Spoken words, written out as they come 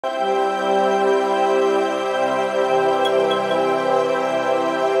It's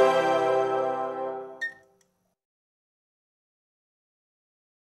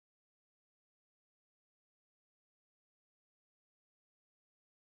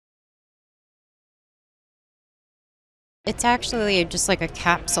actually just like a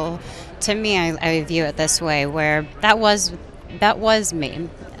capsule. To me, I view it this way, where that was me,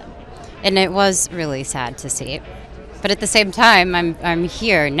 and it was really sad to see. But at the same time, I'm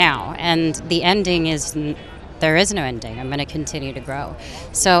here now, and the ending is there is no ending. I'm going to continue to grow.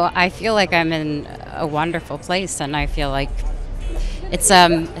 So I feel like I'm in a wonderful place, and I feel like it's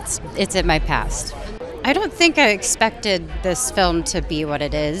in my past. I don't think I expected this film to be what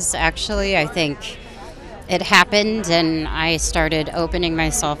it is. Actually, I think it happened, and I started opening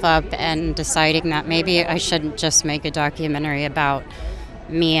myself up and deciding that maybe I shouldn't just make a documentary about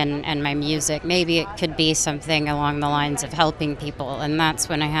me and my music. Maybe it could be something along the lines of helping people. And that's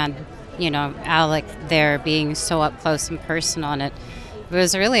when I had, Alec there being so up close and personal, and it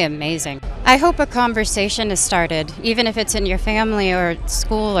was really amazing. I hope a conversation is started, even if it's in your family or at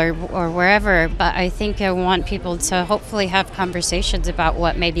school or wherever. But I think I want people to hopefully have conversations about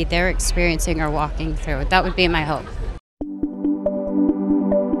what maybe they're experiencing or walking through. That would be my hope.